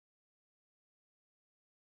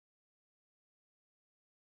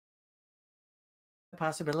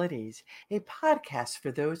Possibilities, a podcast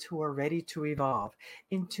for those who are ready to evolve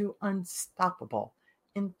into unstoppable,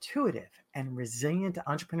 intuitive, and resilient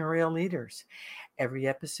entrepreneurial leaders. Every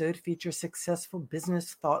episode features successful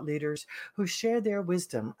business thought leaders who share their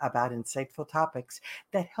wisdom about insightful topics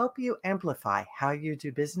that help you amplify how you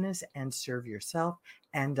do business and serve yourself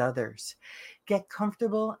and others. Get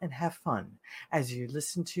comfortable and have fun as you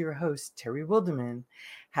listen to your host, Terry Wilderman,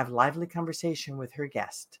 have lively conversation with her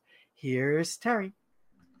guest. Here's Terry.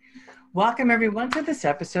 Welcome, everyone, to this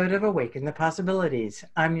episode of Awaken the Possibilities.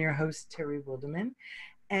 I'm your host, Terry Wilderman,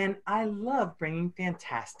 and I love bringing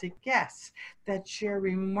fantastic guests that share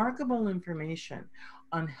remarkable information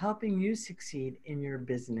on helping you succeed in your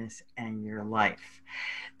business and your life.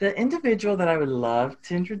 The individual that I would love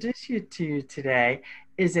to introduce you to today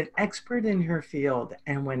is an expert in her field,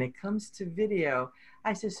 and when it comes to video,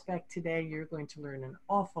 I suspect today you're going to learn an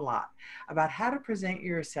awful lot about how to present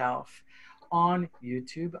yourself on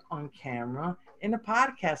YouTube, on camera, in a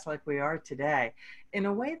podcast like we are today, in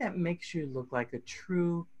a way that makes you look like a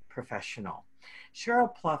true professional.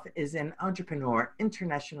 Cheryl Plouffe is an entrepreneur,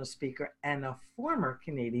 international speaker, and a former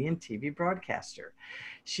Canadian TV broadcaster.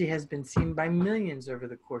 She has been seen by millions over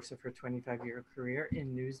the course of her 25-year career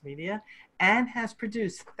in news media and has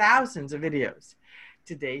produced thousands of videos.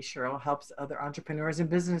 Today, Cheryl helps other entrepreneurs and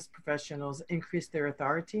business professionals increase their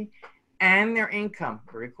authority and their income,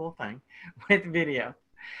 very cool thing, with video.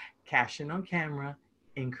 Cash in on camera,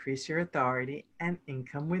 increase your authority and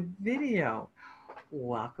income with video.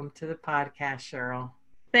 Welcome to the podcast, Cheryl.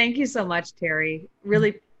 Thank you so much, Terry.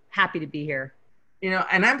 Really happy to be here.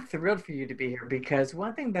 And I'm thrilled for you to be here because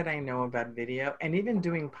one thing that I know about video and even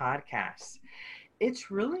doing podcasts,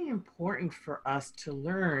 it's really important for us to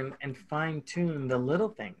learn and fine tune the little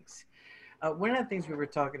things. One of the things we were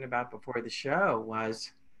talking about before the show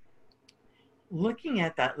was looking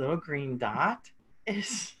at that little green dot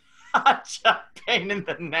is such a pain in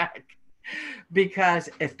the neck. Because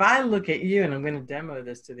if I look at you, and I'm going to demo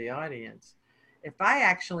this to the audience, if I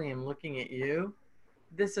actually am looking at you,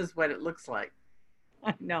 this is what it looks like.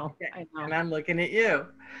 I know. And I'm looking at you.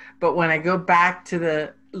 But when I go back to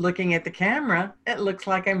the looking at the camera, it looks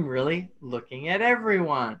like I'm really looking at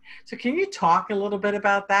everyone. So can you talk a little bit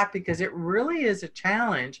about that? Because it really is a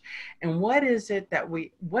challenge. And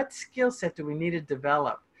what skill set do we need to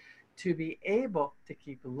develop to be able to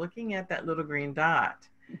keep looking at that little green dot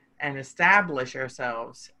and establish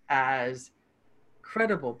ourselves as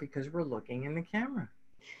credible because we're looking in the camera?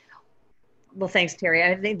 Well, thanks, Terry.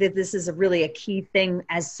 I think that this is really a key thing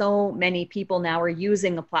as so many people now are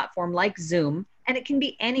using a platform like Zoom, and it can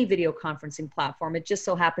be any video conferencing platform. It just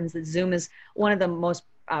so happens that Zoom is one of the most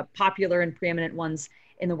popular and preeminent ones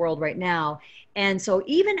in the world right now. And so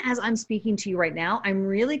even as I'm speaking to you right now, I'm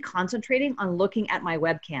really concentrating on looking at my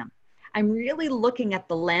webcam. I'm really looking at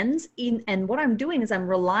the lens, and what I'm doing is I'm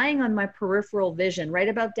relying on my peripheral vision right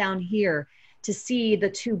about down here to see the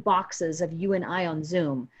two boxes of you and I on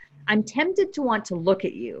Zoom. I'm tempted to want to look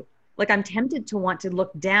at you. Like I'm tempted to want to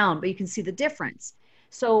look down, but you can see the difference.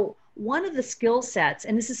 So one of the skill sets,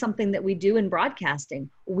 and this is something that we do in broadcasting,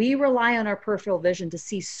 we rely on our peripheral vision to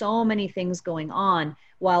see so many things going on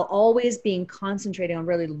while always being concentrating on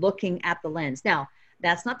really looking at the lens. Now,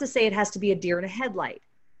 that's not to say it has to be a deer in a headlight.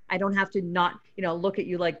 I don't have to not, look at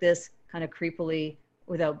you like this kind of creepily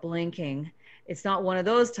without blinking. It's not one of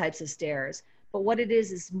those types of stares. But what it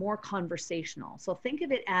is more conversational. So think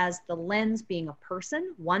of it as the lens being a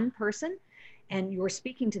person, one person, and you're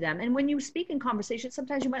speaking to them. And when you speak in conversation,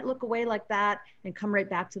 sometimes you might look away like that and come right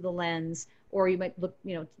back to the lens, or you might look,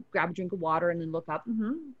 grab a drink of water and then look up.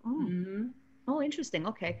 Oh, interesting.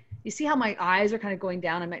 Okay. You see how my eyes are kind of going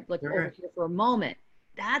down? I might look over here for a moment.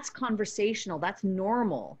 That's conversational. That's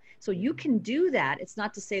normal. So you can do that. It's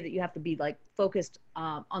not to say that you have to be like focused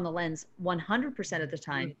on the lens 100% of the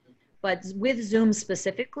time. But with Zoom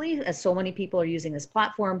specifically, as so many people are using this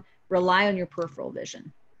platform, rely on your peripheral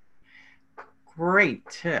vision. Great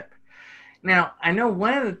tip. Now, I know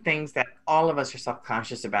one of the things that all of us are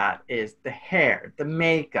self-conscious about is the hair, the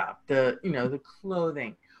makeup, the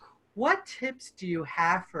clothing. What tips do you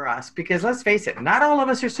have for us? Because let's face it, not all of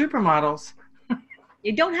us are supermodels.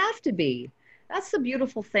 You don't have to be. That's the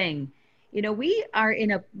beautiful thing. We are in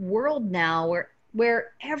a world now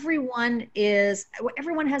where everyone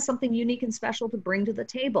has something unique and special to bring to the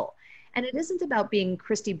table. And it isn't about being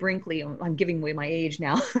Christy Brinkley. I'm giving away my age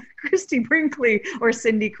now. Christy Brinkley or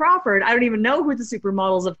Cindy Crawford. I don't even know who the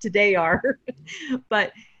supermodels of today are.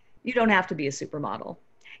 But you don't have to be a supermodel.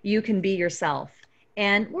 You can be yourself.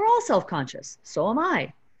 And we're all self-conscious. So am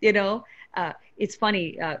I. It's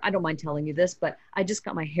funny. I don't mind telling you this, but I just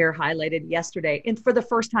got my hair highlighted yesterday and for the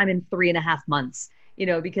first time in 3.5 months.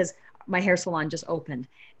 because my hair salon just opened.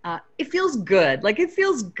 It feels good. Like, it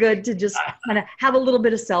feels good to just kind of have a little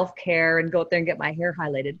bit of self-care and go out there and get my hair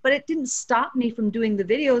highlighted. But it didn't stop me from doing the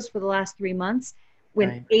videos for the last 3 months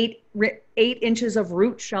when Right. 8 inches of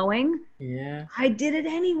root showing. Yeah. I did it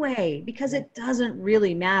anyway because it doesn't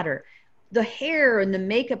really matter. The hair and the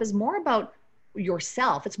makeup is more about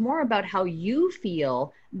yourself. It's more about how you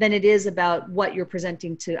feel than it is about what you're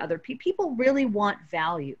presenting to other people. People really want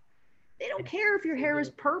value. They don't care if your hair is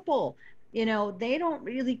purple. They don't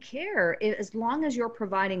really care as long as you're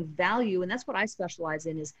providing value. And that's what I specialize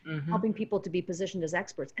in, is Mm-hmm. helping people to be positioned as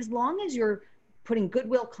experts. As long as you're putting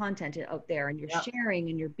goodwill content out there and you're Yep. sharing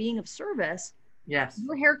and you're being of service, Yes.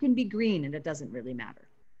 your hair can be green and it doesn't really matter.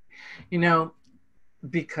 You know,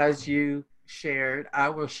 because you shared, I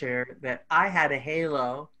will share that I had a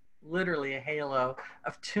halo, literally a halo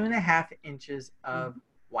of 2.5 inches of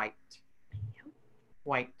white.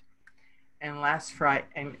 White. And last Friday,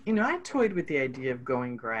 and I toyed with the idea of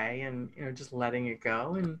going gray and just letting it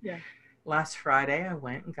go. And Yeah. last Friday, I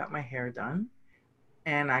went and got my hair done,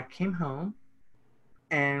 and I came home,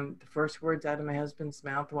 and the first words out of my husband's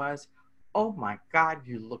mouth was, "Oh my God,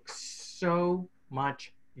 you look so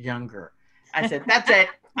much younger." I said, "That's it.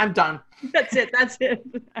 I'm done." That's it. That's it.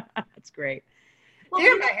 That's great. Well,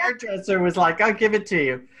 Even my hairdresser was like, "I'll give it to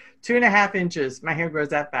you. 2.5 inches. My hair grows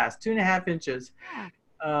that fast. 2.5 inches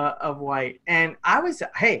of white." And I was,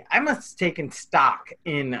 hey, I must have taken stock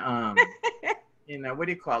in, what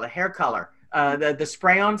do you call it? Hair color. The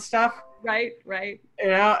spray on stuff. right.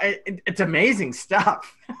 It's amazing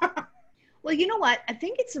stuff. Well, you know what? I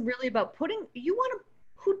think it's really about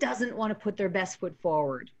who doesn't want to put their best foot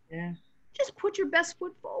forward? Yeah, Just put your best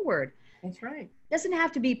foot forward. that's right. It doesn't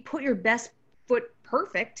have to be put your best foot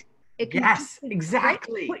perfect. It can Yes, just be,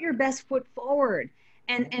 exactly. put your best foot forward.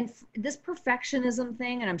 And this perfectionism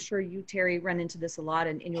thing, and I'm sure you, Terry, run into this a lot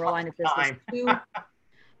in your line of business too.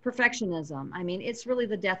 Perfectionism. I mean, it's really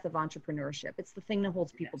the death of entrepreneurship. It's the thing that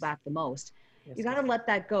holds people back the most. Yes, You got to let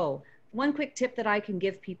that go. One quick tip that I can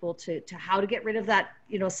give people to how to get rid of that,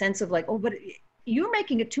 sense of like, oh, but you're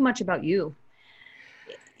making it too much about you.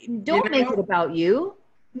 Don't make it about you.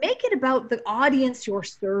 Make it about the audience you're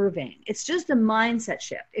serving. It's just a mindset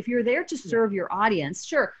shift. If you're there to serve your audience,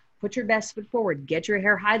 sure, put your best foot forward. Get your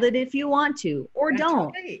hair highlighted if you want to, or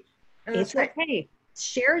don't. Right. It's okay.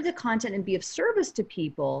 Share the content and be of service to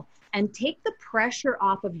people, and take the pressure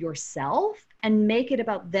off of yourself and make it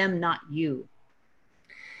about them, not you.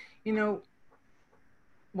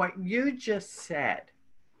 What you just said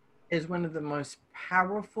is one of the most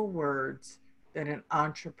powerful words that an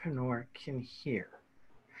entrepreneur can hear.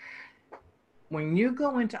 When you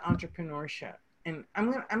go into entrepreneurship, and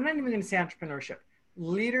I'm not even going to say entrepreneurship,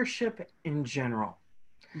 leadership in general.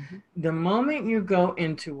 Mm-hmm. The moment you go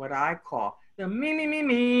into what I call the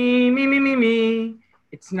me,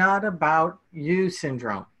 it's not about you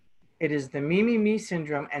syndrome. It is the me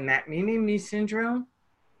syndrome, and that me syndrome,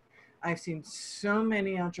 I've seen so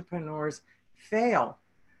many entrepreneurs fail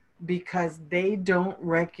because they don't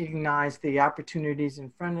recognize the opportunities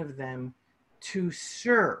in front of them to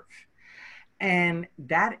serve. And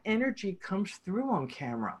that energy comes through on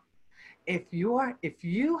camera. If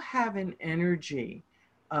you have an energy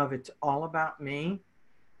of it's all about me,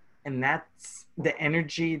 and that's the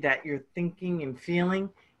energy that you're thinking and feeling,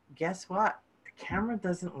 guess what? The camera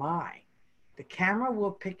doesn't lie. The camera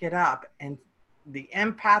will pick it up, and the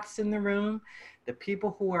empaths in the room, the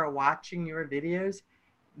people who are watching your videos,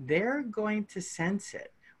 they're going to sense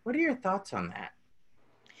it. What are your thoughts on that?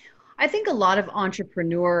 I think a lot of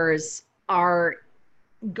entrepreneurs are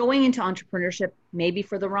going into entrepreneurship maybe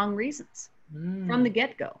for the wrong reasons from the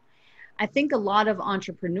get-go. I think a lot of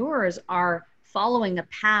entrepreneurs are following a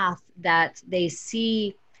path that they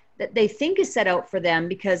see, that they think is set out for them,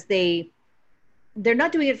 because they're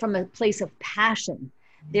not doing it from a place of passion.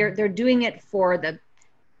 They're doing it for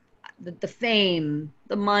the fame,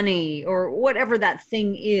 the money, or whatever that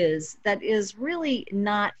thing is that is really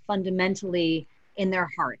not fundamentally in their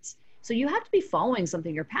hearts. So you have to be following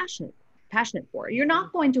something you're passionate for. You're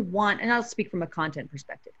not going to want, and I'll speak from a content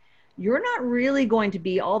perspective, you're not really going to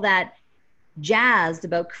be all that jazzed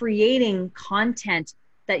about creating content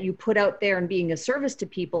that you put out there and being a service to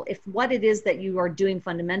people if what it is that you are doing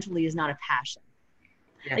fundamentally is not a passion.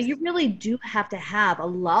 Yes. Like, you really do have to have a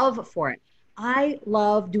love for it. I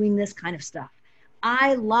love doing this kind of stuff.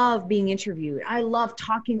 I love being interviewed. I love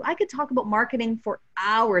talking. I could talk about marketing for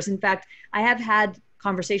hours. In fact, I have had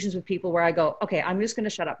conversations with people where I go, okay, I'm just going to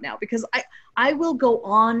shut up now, because I will go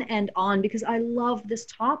on and on because I love this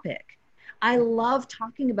topic. I love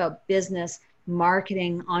talking about business,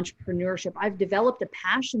 marketing, entrepreneurship. I've developed a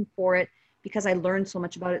passion for it because I learned so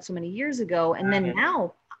much about it so many years ago. And then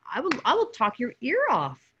now I will talk your ear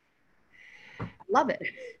off. I love it.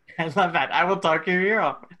 I love that. I will talk your ear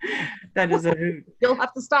off. That is a hoot. You'll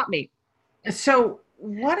have to stop me. So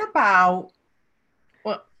what about,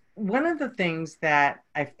 well, one of the things that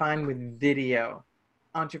I find with video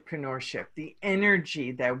entrepreneurship, the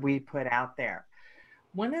energy that we put out there,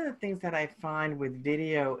 one of the things that I find with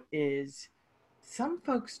video is some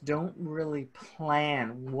folks don't really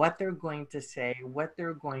plan what they're going to say, what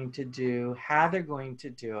they're going to do, how they're going to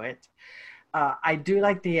do it. I do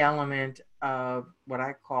like the element of what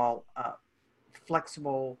I call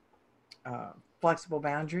flexible, flexible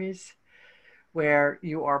boundaries, where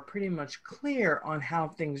you are pretty much clear on how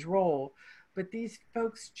things roll, but these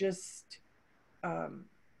folks just um,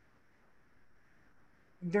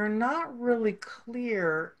 they're not really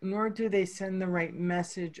clear, nor do they send the right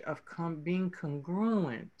message of being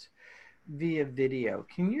congruent via video.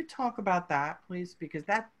 Can you talk about that, please? Because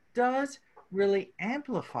that does really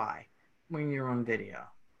amplify when you're on video.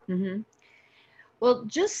 Mm-hmm. Well,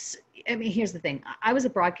 I mean, here's the thing. I was a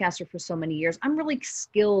broadcaster for so many years. I'm really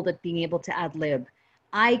skilled at being able to ad lib.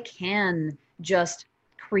 I can just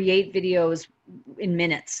create videos in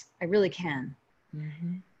minutes. I really can.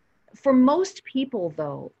 Mm-hmm. For most people,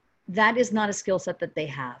 though, that is not a skill set that they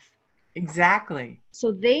have. Exactly.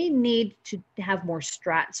 So they need to have more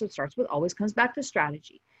So it starts with, always comes back to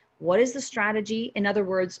strategy. What is the strategy? In other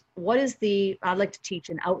words, I'd like to teach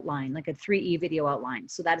an outline, like a 3E video outline.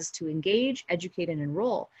 So that is to engage, educate, and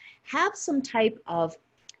enroll. Have some type of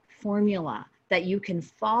formula that you can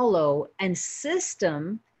follow and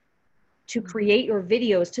system to create your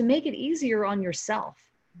videos to make it easier on yourself.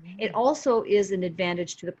 It also is an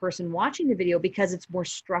advantage to the person watching the video because it's more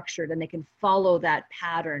structured and they can follow that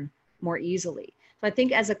pattern more easily. So I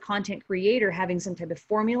think as a content creator, having some type of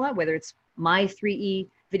formula, whether it's my 3E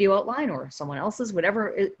video outline or someone else's,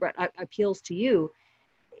 whatever appeals to you,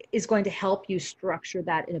 is going to help you structure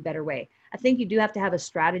that in a better way. I think you do have to have a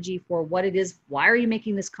strategy for what it is. Why are you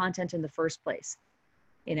making this content in the first place?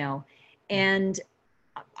 And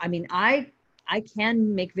I mean, I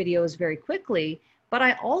can make videos very quickly, but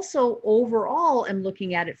I also overall am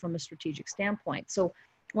looking at it from a strategic standpoint. So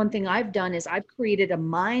one thing I've done is I've created a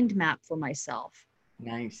mind map for myself.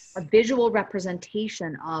 Nice. A visual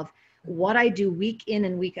representation of what I do week in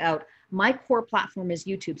and week out. My core platform is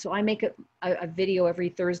YouTube. So I make a video every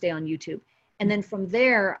Thursday on YouTube. And then from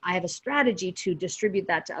there, I have a strategy to distribute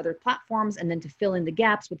that to other platforms and then to fill in the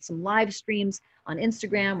gaps with some live streams on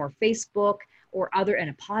Instagram or Facebook and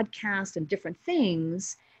a podcast and different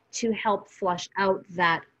things to help flush out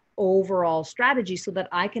that overall strategy so that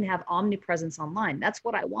I can have omnipresence online. That's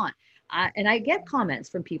what I want. And I get comments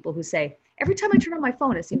from people who say, every time I turn on my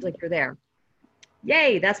phone, it seems like you're there.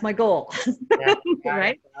 Yay, that's my goal. Yeah,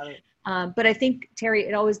 right? But I think, Terry,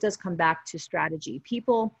 it always does come back to strategy.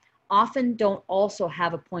 People often don't also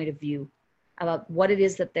have a point of view about what it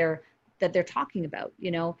is that they're talking about.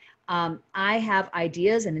 I have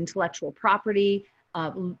ideas and intellectual property.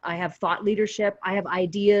 I have thought leadership. I have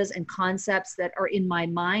ideas and concepts that are in my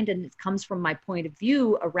mind, and it comes from my point of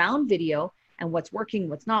view around video and what's working,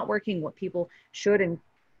 what's not working, what people should and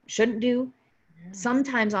shouldn't do. Yeah.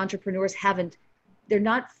 Sometimes entrepreneurs they're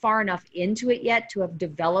not far enough into it yet to have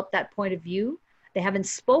developed that point of view. They haven't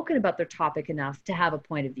spoken about their topic enough to have a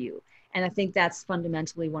point of view. And I think that's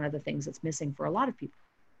fundamentally one of the things that's missing for a lot of people.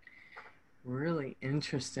 Really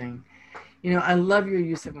interesting. I love your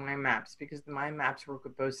use of mind maps because the mind maps work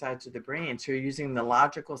with both sides of the brain. So you're using the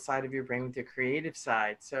logical side of your brain with the creative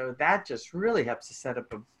side. So that just really helps to set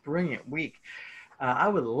up a brilliant week. I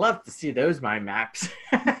would love to see those mind maps.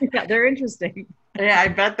 Yeah, they're interesting. Yeah, I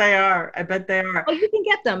bet they are. Oh, you can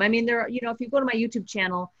get them. I mean, if you go to my YouTube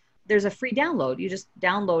channel, there's a free download. You just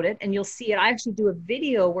download it and you'll see it. I actually do a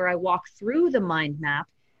video where I walk through the mind map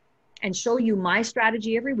and show you my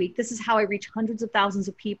strategy every week. This is how I reach hundreds of thousands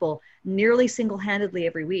of people nearly single-handedly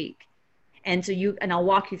every week. And I'll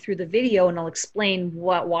walk you through the video and I'll explain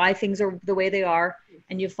why things are the way they are.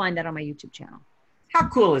 And you'll find that on my YouTube channel. How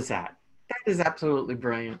cool is that? That is absolutely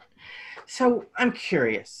brilliant. So I'm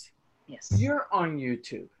curious. Yes. You're on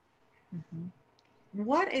YouTube. Mm-hmm.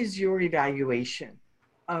 What is your evaluation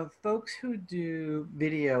of folks who do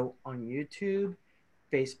video on YouTube,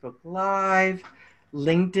 Facebook Live,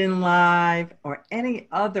 LinkedIn Live, or any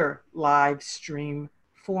other live stream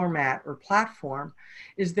format or platform?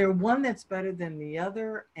 Is there one that's better than the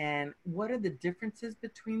other? And what are the differences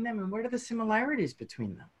between them? And what are the similarities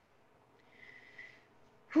between them?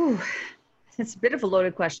 Whew. It's a bit of a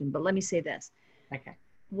loaded question, but let me say this. Okay.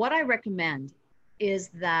 What I recommend is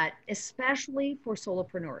that, especially for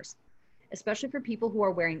solopreneurs, especially for people who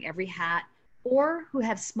are wearing every hat or who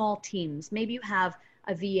have small teams. Maybe you have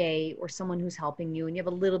a VA or someone who's helping you and you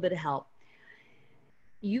have a little bit of help.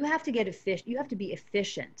 You have to get efficient. You have to be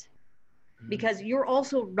efficient because you're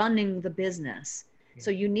also running the business.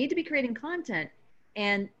 So you need to be creating content.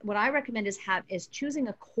 And what I recommend is choosing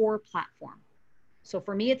a core platform. So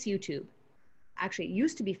for me, it's YouTube. Actually, it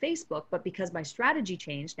used to be Facebook, but because my strategy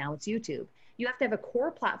changed, now it's YouTube. You have to have a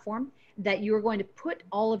core platform that you're going to put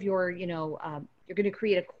all of your, you're going to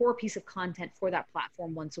create a core piece of content for that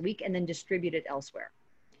platform once a week and then distribute it elsewhere.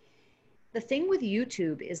 The thing with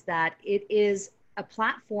YouTube is that it is a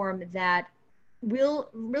platform that will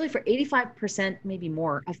really, for 85%, maybe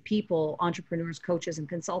more, of people, entrepreneurs, coaches, and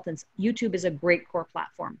consultants, YouTube is a great core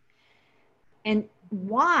platform. And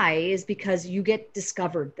why is because you get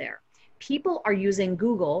discovered there. People are using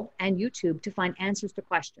Google and YouTube to find answers to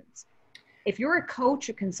questions. If you're a coach,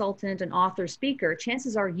 a consultant, an author, speaker,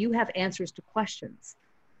 chances are you have answers to questions.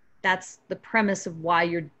 That's the premise of why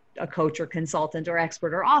you're a coach or consultant or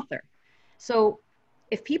expert or author. So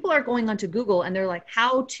if people are going onto Google and they're like,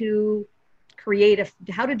 how to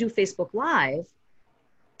do Facebook Live,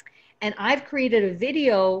 and I've created a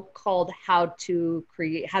video called how to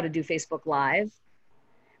do Facebook Live,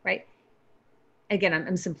 right? Again,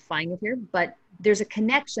 I'm simplifying it here, but there's a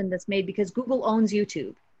connection that's made because Google owns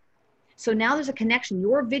YouTube. So now there's a connection.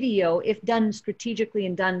 Your video, if done strategically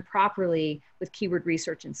and done properly with keyword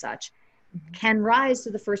research and such, can rise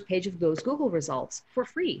to the first page of those Google results for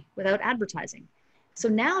free without advertising. So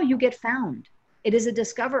now you get found. It is a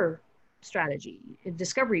discovery strategy.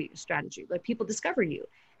 Like people discover you.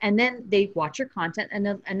 And then they watch your content.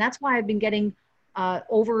 And that's why I've been getting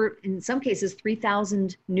over, in some cases,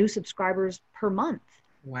 3,000 new subscribers per month.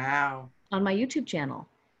 Wow. On my YouTube channel,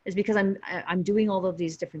 is because I'm doing all of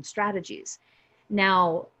these different strategies.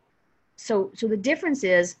 Now, so the difference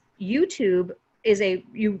is YouTube is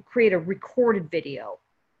you create a recorded video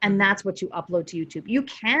and that's what you upload to YouTube. You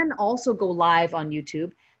can also go live on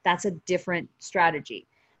YouTube. That's a different strategy.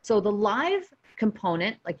 So the live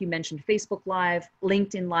component, like you mentioned, Facebook Live,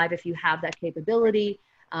 LinkedIn Live, if you have that capability,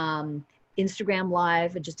 Instagram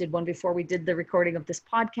Live, I just did one before we did the recording of this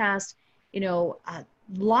podcast.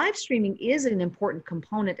 Live streaming is an important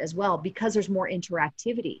component as well because there's more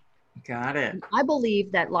interactivity. Got it. And I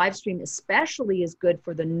believe that live stream especially is good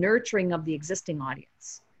for the nurturing of the existing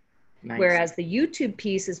audience. Nice. Whereas the YouTube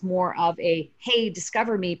piece is more of a, hey,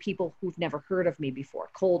 discover me, people who've never heard of me before,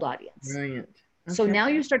 cold audience. Brilliant. Okay. So now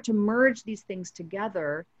you start to merge these things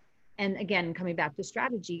together. And again, coming back to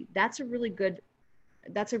strategy, that's a really good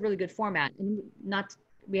format. And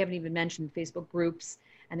we haven't even mentioned Facebook groups,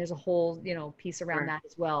 and there's a whole, piece around that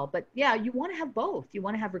as well. But yeah, you want to have both. You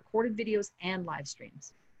want to have recorded videos and live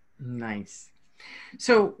streams. Nice.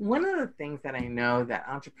 So one of the things that I know that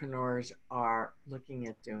entrepreneurs are looking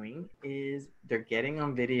at doing is they're getting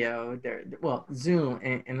on video, Zoom,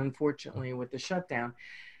 and unfortunately with the shutdown,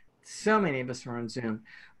 so many of us are on Zoom.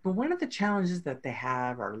 But one of the challenges that they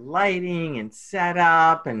have are lighting and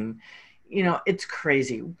setup, and it's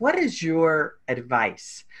crazy. What is your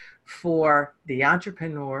advice for the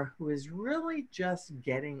entrepreneur who is really just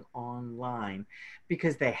getting online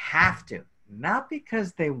because they have to, not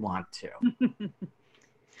because they want to?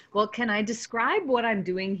 Well, can I describe what I'm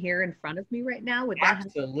doing here in front of me right now?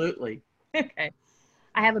 Absolutely. Okay.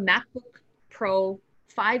 I have a MacBook Pro,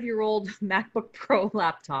 5-year-old MacBook Pro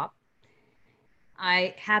laptop.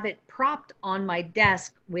 I have it propped on my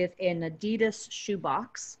desk with an Adidas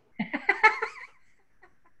shoebox.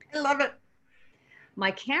 I love it.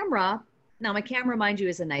 My camera, mind you,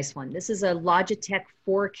 is a nice one. This is a Logitech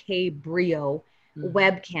 4K Brio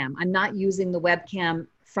webcam. I'm not using the webcam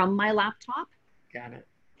from my laptop. Got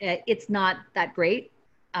it. It's not that great.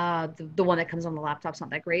 The one that comes on the laptop's not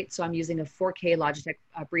that great. So I'm using a 4K Logitech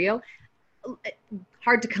Brio.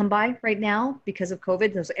 Hard to come by right now because of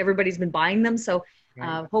COVID. So everybody's been buying them. So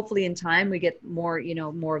hopefully in time we get more,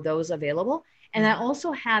 more of those available. And I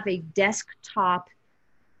also have a desktop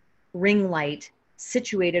ring light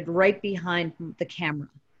situated right behind the camera.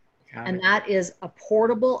 That is a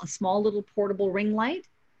small little portable ring light.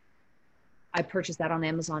 I purchased that on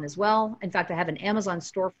Amazon as well. In fact, I have an Amazon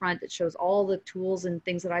storefront that shows all the tools and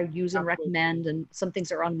things that I use and recommend, and some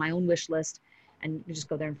things are on my own wish list, and you just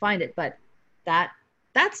go there and find it. But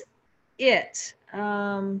that's it.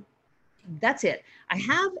 That's it. I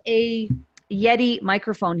have a Yeti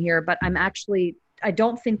microphone here, but I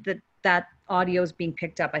don't think that audio is being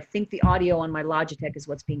picked up. I think the audio on my Logitech is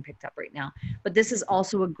what's being picked up right now. But this is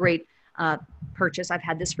also a great purchase. I've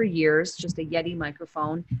had this for years, just a Yeti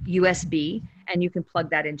microphone, USB, and you can plug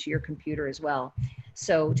that into your computer as well.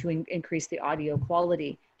 So to increase the audio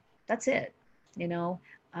quality. That's it. You know,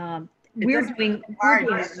 It we're doesn't doing, require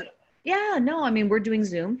you. yeah, no, I mean, we're doing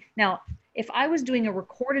Zoom. Now, if I was doing a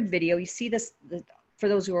recorded video, you see this, for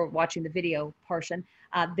those who are watching the video portion,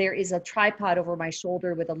 there is a tripod over my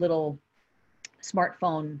shoulder with a little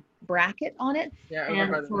smartphone bracket on it. Yeah, over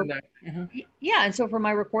And by the for, window. Uh-huh. yeah, and so for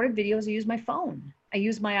my recorded videos, I use my phone. I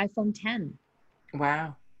use my iPhone 10,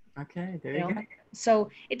 Wow. Okay, there you you know, go. so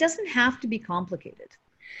it doesn't have to be complicated.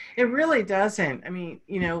 It really doesn't. I mean,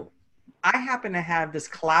 I happen to have this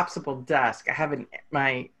collapsible desk. I have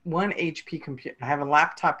my one HP computer. I have a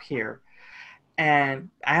laptop here, and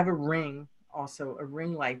I have a ring, also a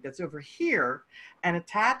ring light that's over here, and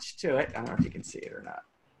attached to it. I don't know if you can see it or not.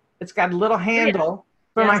 It's got a little Oh, yeah. handle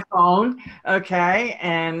for Yes. my phone. Okay,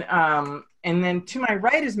 and then to my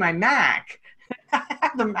right is my Mac. I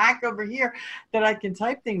have the Mac over here that I can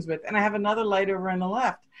type things with, and I have another light over on the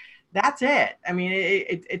left. That's it. I mean,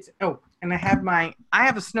 it's and I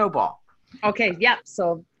have a snowball. Okay. Yeah.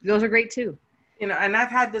 So those are great too. And I've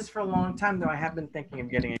had this for a long time, though I have been thinking of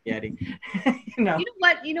getting a Yeti. you know.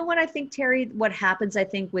 You know what I think, Terry, what happens, I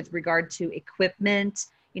think, with regard to equipment,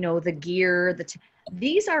 the gear,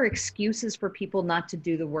 these are excuses for people not to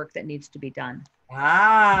do the work that needs to be done.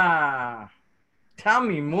 Ah, tell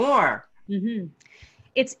me more. Hmm.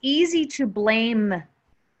 It's easy to blame,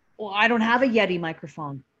 well, I don't have a Yeti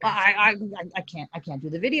microphone. I can't do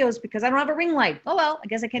the videos because I don't have a ring light. Oh, well, I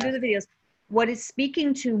guess I can't do the videos. What it's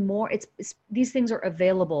speaking to more, these things are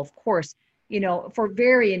available, of course, for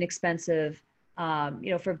very inexpensive,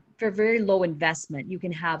 for very low investment. You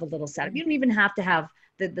can have a little setup. You don't even have to have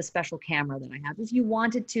the special camera that I have. If you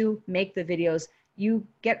wanted to make the videos, you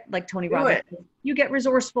get, like Tony Do Robbins, it. you get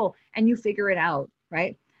resourceful and you figure it out,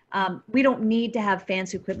 right? We don't need to have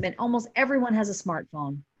fancy equipment. Almost everyone has a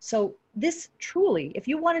smartphone. So this truly, if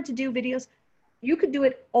you wanted to do videos, you could do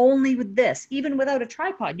it only with this, even without a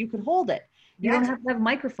tripod. You could hold it. You don't Yes. have to have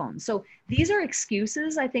microphones. So these are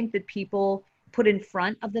excuses, I think, that people put in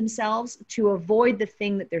front of themselves to avoid the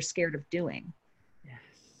thing that they're scared of doing. Yes.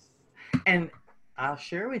 And I'll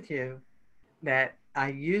share with you that I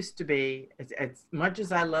used to be, as much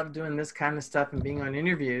as I love doing this kind of stuff and being on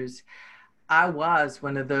interviews, I was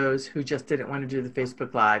one of those who just didn't want to do the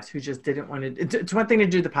Facebook Lives, who just didn't want to. It's one thing to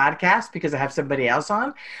do the podcast because I have somebody else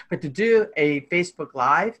on, but to do a Facebook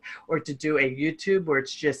Live or to do a YouTube where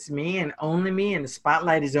it's just me and only me and the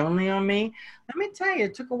spotlight is only on me, let me tell you,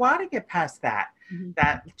 it took a while to get past that. Mm-hmm.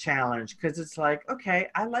 That challenge, because it's like, okay,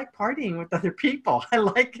 I like partying with other people. I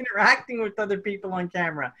like interacting with other people on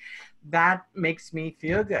camera. That makes me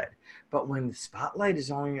feel good. But when the spotlight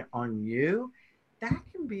is only on you, that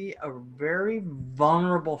can be a very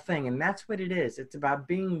vulnerable thing. And that's what it is. It's about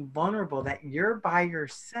being vulnerable, that you're by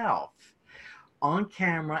yourself on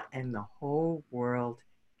camera and the whole world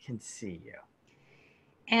can see you.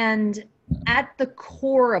 And at the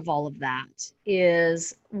core of all of that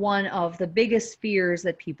is one of the biggest fears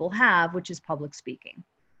that people have, which is public speaking.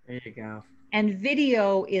 There you go. And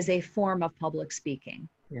video is a form of public speaking.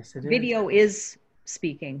 Yes, it is. Video is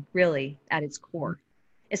speaking, really, at its core.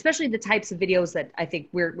 Especially the types of videos that I think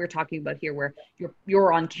we're talking about here, where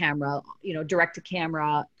you're on camera, direct to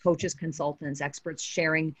camera, coaches, consultants, experts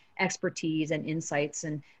sharing expertise and insights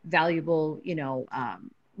and valuable,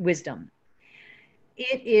 wisdom.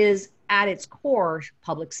 It is at its core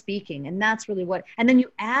public speaking, and that's really what. And then you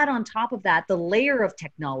add on top of that the layer of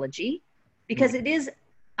technology, because it is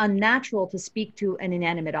unnatural to speak to an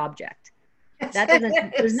inanimate object. That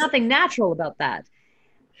doesn't. There's nothing natural about that.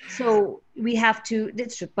 So we have to,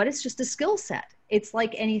 but it's just a skill set. It's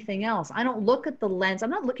like anything else. I don't look at the lens. I'm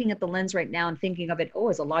not looking at the lens right now and thinking of it,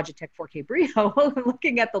 as a Logitech 4K Brio. I'm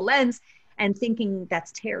looking at the lens and thinking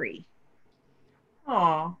that's Terry.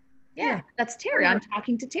 Oh, yeah, that's Terry. I'm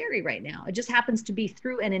talking to Terry right now. It just happens to be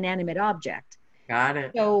through an inanimate object. Got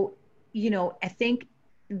it. So, I think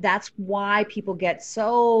that's why people get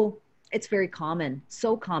it's very common,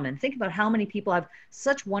 so common. Think about how many people have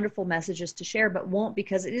such wonderful messages to share, but won't,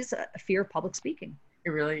 because it is a fear of public speaking. It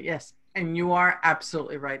really, yes. And you are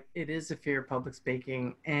absolutely right. It is a fear of public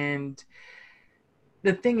speaking. And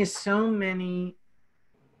the thing is, so many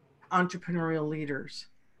entrepreneurial leaders,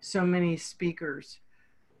 so many speakers,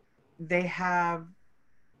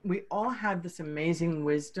 we all have this amazing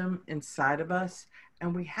wisdom inside of us,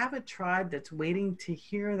 and we have a tribe that's waiting to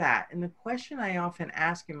hear that. And the question I often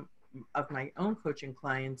ask of my own coaching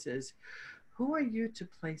clients is, who are you to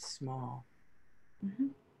play small? Mm-hmm.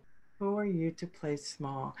 Who are you to play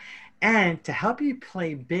small? And to help you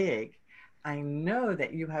play big, I know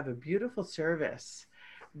that you have a beautiful service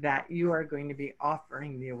that you are going to be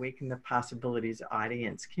offering the Awaken the Possibilities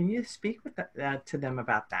audience. Can you speak with to them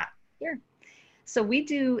about that? Sure. So we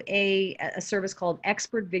do a service called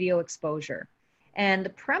Expert Video Exposure. And the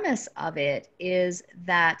premise of it is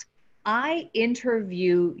that I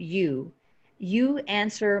interview you. You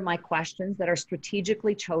answer my questions that are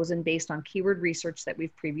strategically chosen based on keyword research that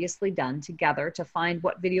we've previously done together to find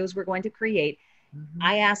what videos we're going to create. Mm-hmm.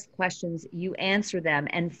 I ask questions, you answer them.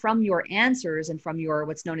 And from your answers and from your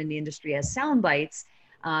what's known in the industry as sound bites,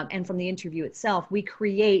 and from the interview itself, we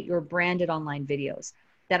create your branded online videos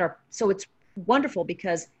that are, so it's wonderful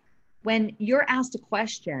because when you're asked a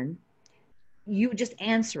question, you just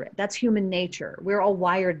answer it. That's human nature. We're all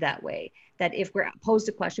wired that way. That if we're posed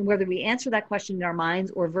a question, whether we answer that question in our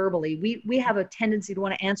minds or verbally, we have a tendency to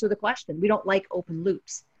want to answer the question. We don't like open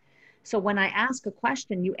loops. So when I ask a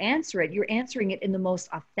question, you answer it, you're answering it in the most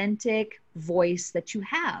authentic voice that you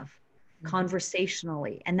have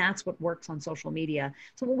conversationally. And that's what works on social media.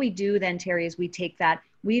 So what we do then, Terry, is we take that,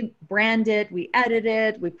 we brand it, we edit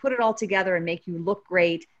it, we put it all together and make you look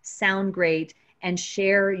great, sound great, and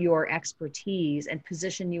share your expertise and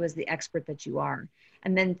position you as the expert that you are.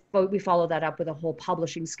 And then we follow that up with a whole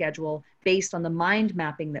publishing schedule based on the mind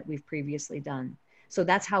mapping that we've previously done. So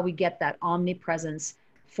that's how we get that omnipresence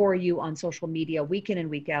for you on social media week in and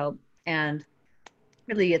week out. And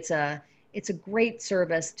really it's a great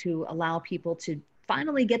service to allow people to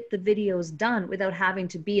finally get the videos done without having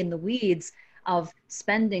to be in the weeds of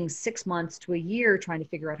spending 6 months to a year trying to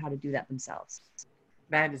figure out how to do that themselves.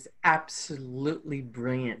 That is absolutely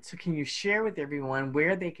brilliant. So can you share with everyone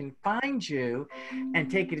where they can find you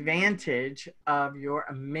and take advantage of your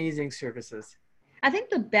amazing services? I think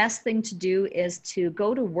the best thing to do is to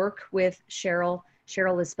go to Work with Cheryl.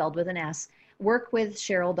 Cheryl is spelled with an S,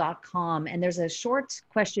 workwithcheryl.com. And there's a short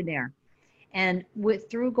questionnaire. And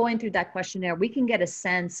through going through that questionnaire, we can get a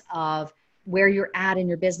sense of where you're at in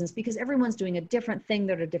your business because everyone's doing a different thing.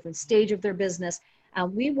 They're at a different stage of their business.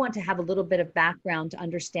 We want to have a little bit of background to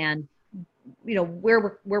understand,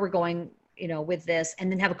 where we're going, with this, and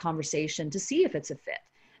then have a conversation to see if it's a fit.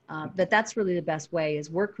 But that's really the best way is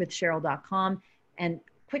workwithcheryl.com and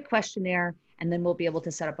quick questionnaire. And then we'll be able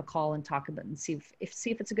to set up a call and talk about it and see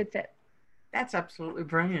if it's a good fit. That's absolutely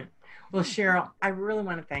brilliant. Well, Cheryl, I really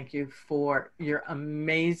want to thank you for your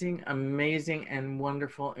amazing, amazing, and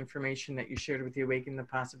wonderful information that you shared with the Awaken the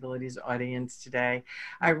Possibilities audience today.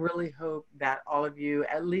 I really hope that all of you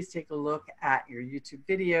at least take a look at your YouTube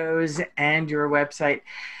videos and your website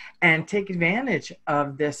and take advantage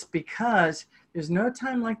of this because there's no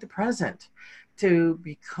time like the present to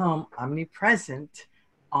become omnipresent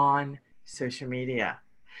on social media.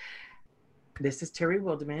 This is Terry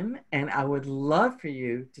Wilderman, and I would love for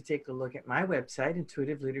you to take a look at my website,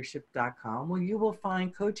 intuitiveleadership.com, where you will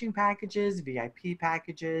find coaching packages, VIP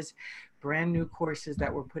packages, brand new courses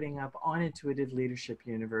that we're putting up on Intuitive Leadership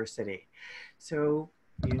University. So,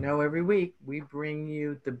 every week we bring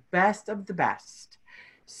you the best of the best.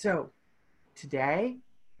 So, today,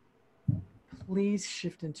 please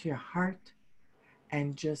shift into your heart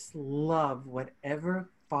and just love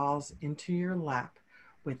whatever falls into your lap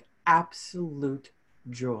with absolute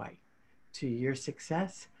joy to your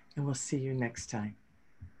success, and we'll see you next time.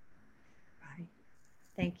 Bye.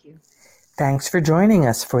 Thank you. Thanks for joining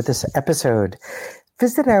us for this episode.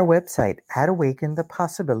 Visit our website at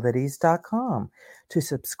awakenthepossibilities.com to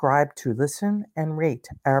subscribe to listen and rate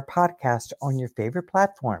our podcast on your favorite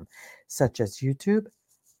platform, such as YouTube,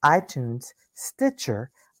 iTunes,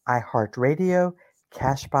 Stitcher, iHeartRadio,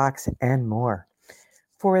 Cashbox, and more.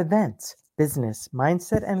 For events, business,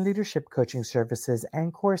 mindset, and leadership coaching services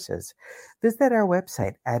and courses, visit our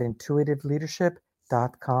website at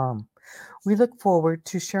intuitiveleadership.com. We look forward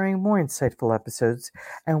to sharing more insightful episodes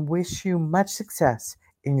and wish you much success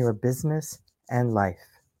in your business and life.